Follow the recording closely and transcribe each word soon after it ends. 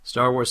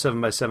Star Wars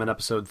 7x7,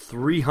 episode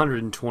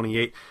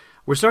 328.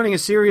 We're starting a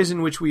series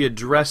in which we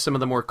address some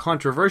of the more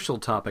controversial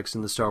topics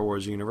in the Star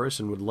Wars universe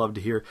and would love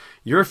to hear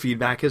your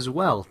feedback as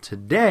well.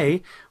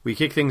 Today, we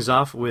kick things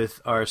off with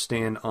our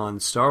stand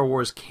on Star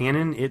Wars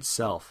canon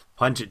itself.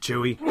 Punch it,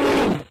 Chewie.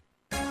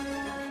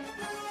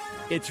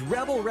 It's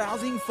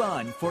rebel-rousing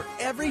fun for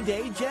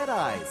everyday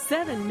Jedis.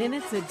 7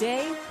 minutes a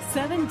day,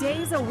 7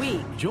 days a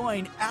week.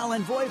 Join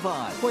Alan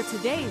Voivod for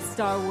today's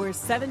Star Wars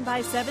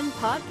 7x7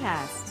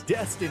 podcast.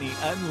 Destiny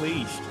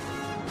Unleashed.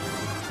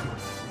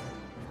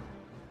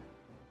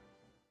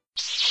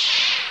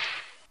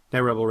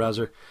 Hey, Rebel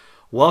Rouser.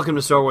 Welcome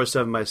to Star Wars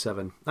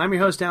 7x7. I'm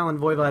your host, Alan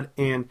Voivod,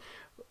 and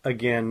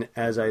again,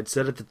 as I had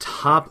said at the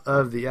top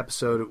of the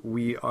episode,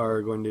 we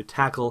are going to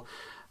tackle,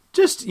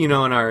 just, in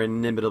our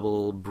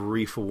inimitable,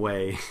 brief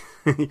way,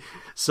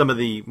 some of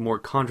the more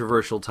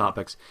controversial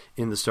topics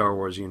in the Star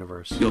Wars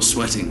universe. You're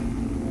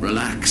sweating.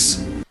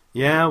 Relax.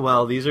 Yeah,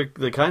 well, these are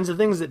the kinds of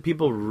things that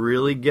people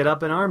really get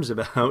up in arms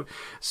about.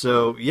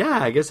 So,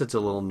 yeah, I guess it's a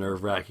little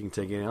nerve-wracking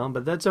taking on,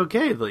 but that's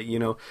okay.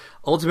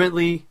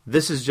 Ultimately,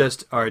 this is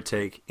just our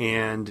take,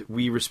 and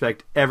we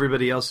respect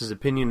everybody else's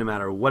opinion, no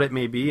matter what it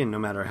may be, and no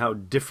matter how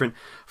different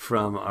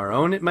from our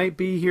own it might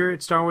be here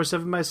at Star Wars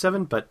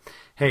 7x7. But,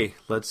 hey,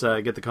 let's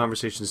get the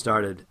conversation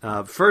started.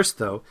 First,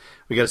 though,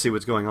 we got to see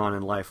what's going on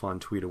in life on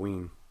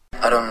Tweetaween.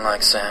 I don't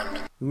like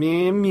sand.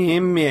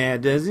 Meh,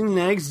 doesn't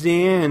like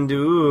sand,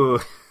 ooh.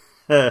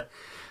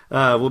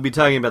 We'll be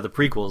talking about the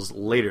prequels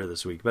later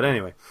this week. But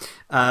anyway,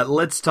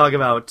 let's talk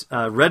about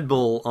Red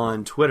Bull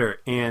on Twitter.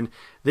 And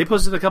they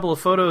posted a couple of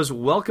photos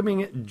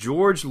welcoming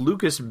George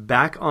Lucas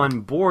back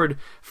on board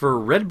for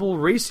Red Bull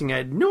Racing. I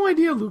had no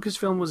idea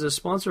Lucasfilm was a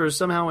sponsor or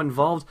somehow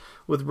involved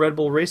with Red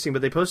Bull Racing,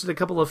 but they posted a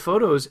couple of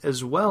photos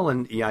as well.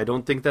 And yeah, I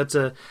don't think that's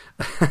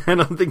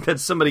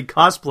somebody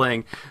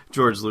cosplaying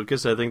George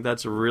Lucas. I think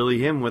that's really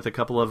him with a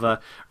couple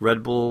of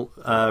Red Bull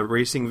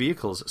racing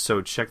vehicles.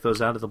 So check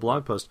those out at the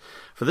blog post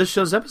for this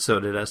show's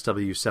episode at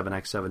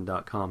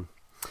sw7x7.com.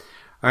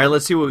 All right,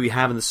 let's see what we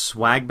have in the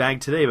swag bag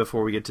today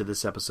before we get to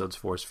this episode's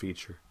Force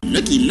feature.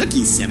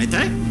 Looky,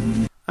 Senator.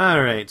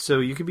 All right, so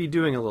you could be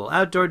doing a little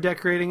outdoor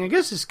decorating. I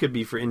guess this could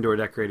be for indoor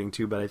decorating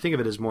too, but I think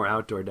of it as more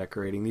outdoor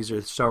decorating. These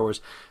are Star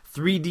Wars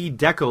 3D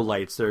deco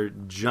lights. They're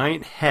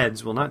giant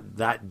heads. Well, not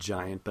that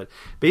giant, but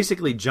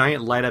basically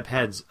giant light-up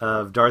heads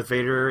of Darth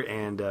Vader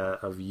and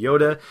of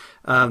Yoda.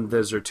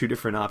 Those are two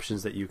different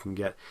options that you can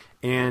get.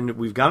 And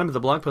we've got them at the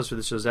blog post for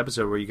this show's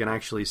episode where you can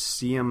actually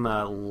see them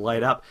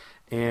light up.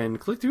 And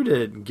click through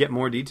to get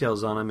more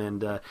details on them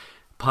and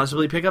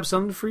possibly pick up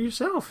something for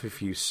yourself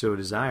if you so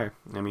desire.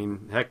 I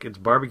mean, heck, it's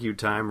barbecue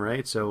time,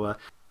 right? So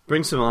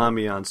bring some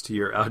ambiance to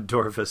your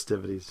outdoor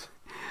festivities.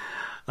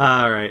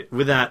 All right,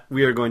 with that,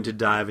 we are going to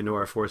dive into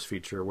our Force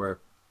feature where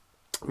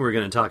we're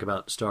going to talk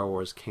about Star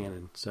Wars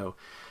canon. So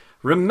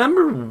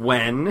remember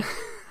when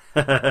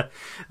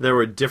there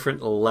were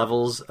different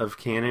levels of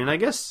canon? I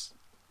guess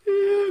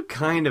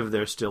kind of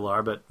there still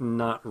are, but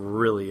not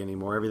really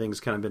anymore. Everything's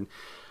kind of been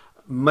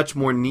much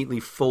more neatly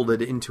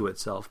folded into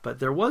itself. But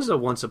there was a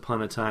once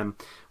upon a time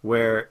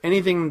where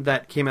anything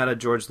that came out of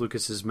George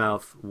Lucas's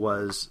mouth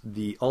was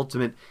the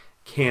ultimate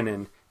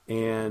canon,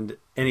 and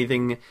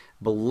anything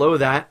below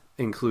that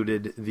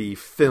included the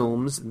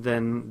films,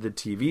 then the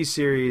TV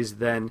series,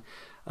 then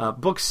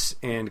books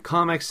and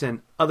comics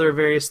and other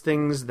various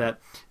things that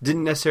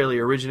didn't necessarily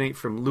originate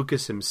from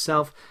Lucas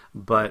himself,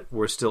 but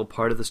were still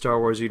part of the Star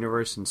Wars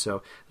universe. And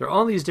so there are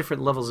all these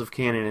different levels of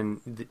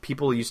canon, and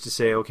people used to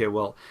say, okay,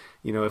 well,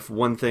 if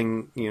one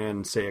thing,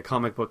 and say a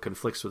comic book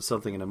conflicts with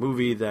something in a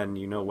movie, then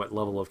what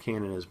level of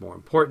canon is more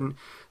important.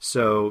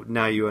 So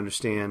now you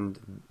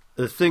understand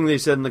the thing they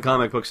said in the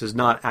comic books is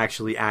not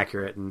actually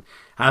accurate, and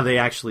how they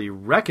actually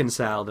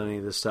reconciled any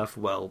of this stuff,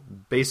 well,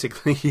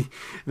 basically,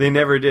 they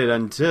never did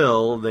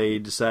until they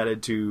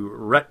decided to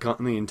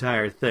retcon the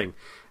entire thing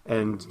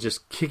and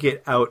just kick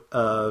it out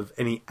of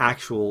any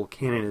actual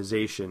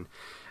canonization.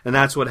 And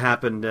that's what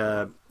happened,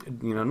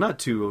 not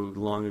too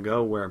long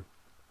ago, where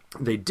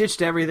they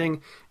ditched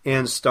everything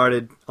and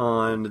started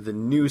on the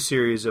new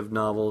series of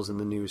novels and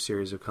the new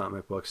series of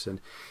comic books. And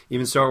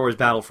even Star Wars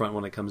Battlefront,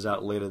 when it comes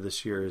out later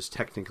this year, is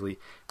technically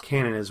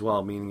canon as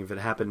well, meaning if it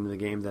happened in the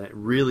game, then it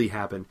really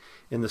happened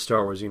in the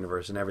Star Wars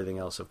universe, and everything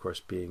else, of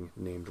course, being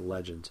named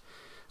Legends.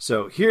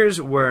 So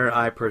here's where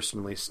I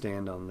personally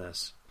stand on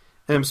this.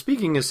 And I'm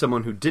speaking as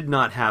someone who did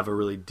not have a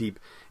really deep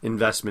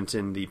investment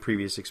in the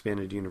previous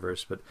expanded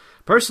universe, but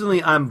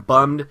personally I'm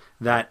bummed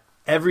that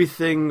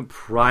everything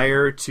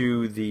prior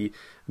to the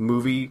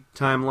movie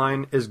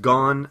timeline is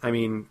gone. I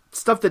mean,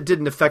 stuff that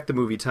didn't affect the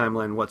movie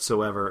timeline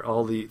whatsoever,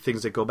 all the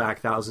things that go back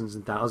thousands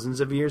and thousands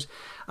of years,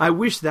 I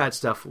wish that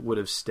stuff would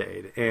have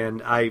stayed.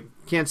 And I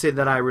can't say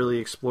that I really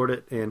explored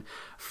it, and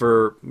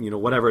for,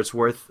 whatever it's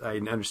worth, I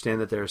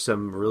understand that there's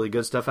some really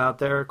good stuff out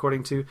there,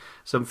 according to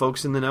some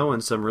folks in the know,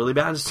 and some really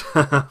bad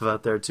stuff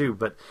out there too.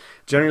 But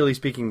generally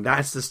speaking,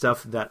 that's the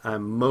stuff that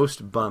I'm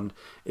most bummed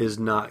is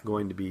not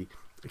going to be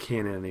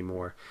canon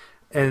anymore.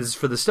 As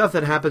for the stuff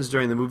that happens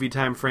during the movie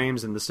time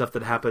frames and the stuff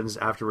that happens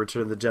after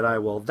Return of the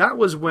Jedi, well, that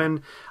was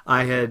when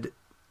I had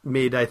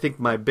made, I think,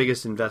 my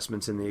biggest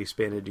investments in the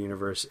expanded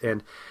universe.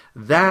 And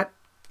that,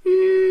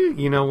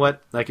 you know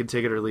what? I can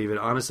take it or leave it.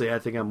 Honestly, I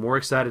think I'm more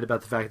excited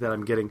about the fact that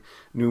I'm getting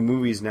new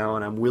movies now,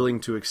 and I'm willing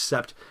to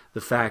accept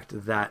the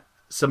fact that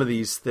some of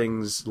these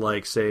things,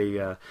 like, say,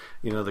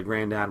 the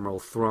Grand Admiral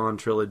Thrawn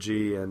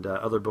trilogy and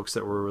other books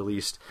that were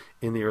released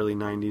in the early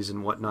 90s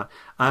and whatnot,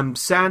 I'm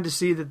sad to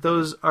see that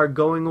those are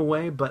going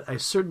away, but I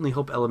certainly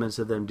hope elements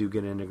of them do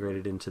get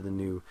integrated into the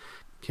new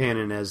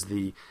canon as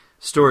the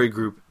story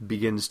group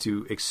begins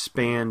to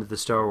expand the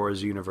Star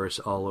Wars universe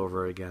all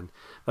over again.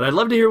 But I'd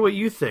love to hear what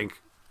you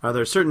think. Are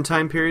there certain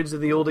time periods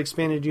of the old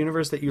expanded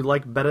universe that you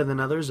like better than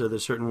others? Are there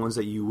certain ones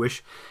that you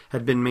wish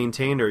had been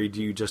maintained? Or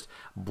do you just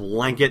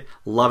blanket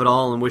love it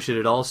all and wish it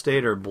had all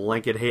stayed? Or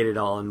blanket hate it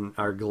all and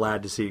are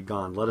glad to see it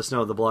gone? Let us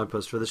know at the blog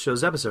post for this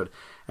show's episode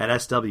at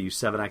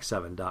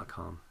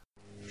sw7x7.com.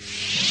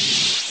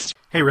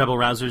 Hey Rebel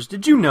Rousers,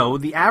 did you know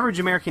the average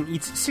American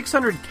eats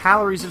 600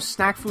 calories of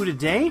snack food a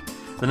day?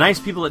 The nice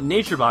people at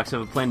NatureBox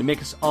have a plan to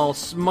make us all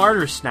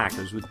smarter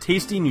snackers with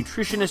tasty,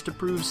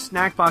 nutritionist-approved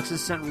snack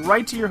boxes sent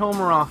right to your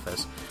home or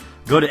office.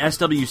 Go to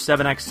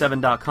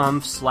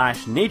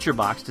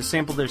sw7x7.com/naturebox to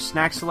sample their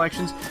snack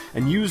selections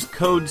and use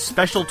code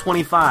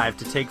SPECIAL25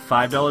 to take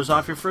 $5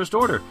 off your first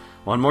order.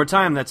 One more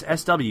time, that's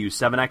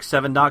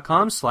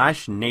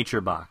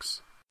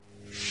sw7x7.com/naturebox.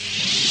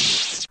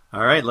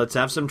 All right, let's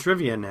have some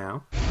trivia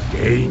now.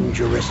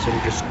 Dangerous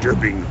and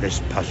disturbing this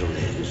puzzle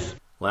is.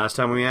 Last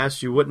time we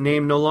asked you what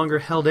name no longer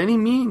held any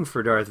meaning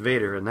for Darth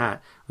Vader, and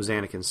that was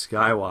Anakin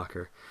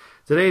Skywalker.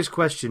 Today's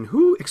question,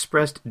 who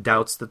expressed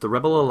doubts that the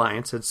Rebel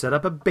Alliance had set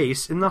up a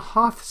base in the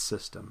Hoth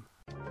system?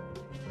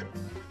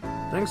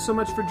 Thanks so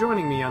much for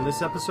joining me on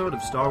this episode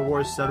of Star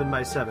Wars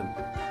 7x7.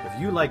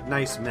 If you like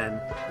nice men,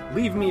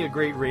 leave me a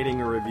great rating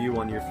or review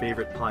on your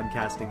favorite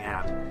podcasting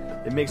app.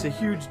 It makes a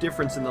huge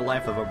difference in the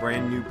life of a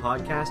brand new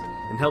podcast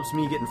and helps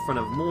me get in front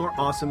of more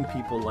awesome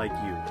people like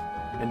you.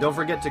 And don't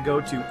forget to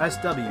go to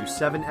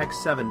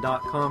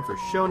sw7x7.com for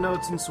show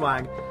notes and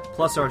swag,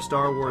 plus our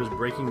Star Wars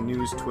breaking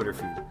news Twitter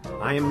feed.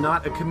 I am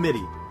not a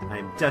committee. I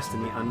am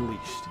Destiny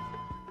Unleashed.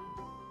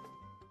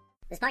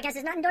 This podcast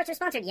is not endorsed or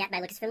sponsored yet by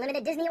Lucasfilm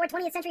Limited, Disney, or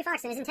 20th Century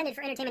Fox and is intended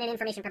for entertainment and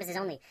information purposes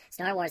only.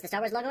 Star Wars, the Star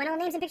Wars logo, and all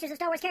names and pictures of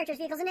Star Wars characters,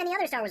 vehicles, and any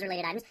other Star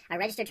Wars-related items are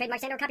registered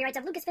trademarks and/or copyrights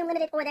of Lucasfilm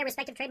Limited or their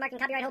respective trademark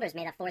and copyright holders.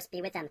 May the Force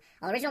be with them.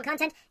 All original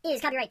content is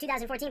copyright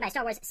 2014 by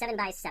Star Wars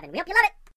 7x7. We hope you love it!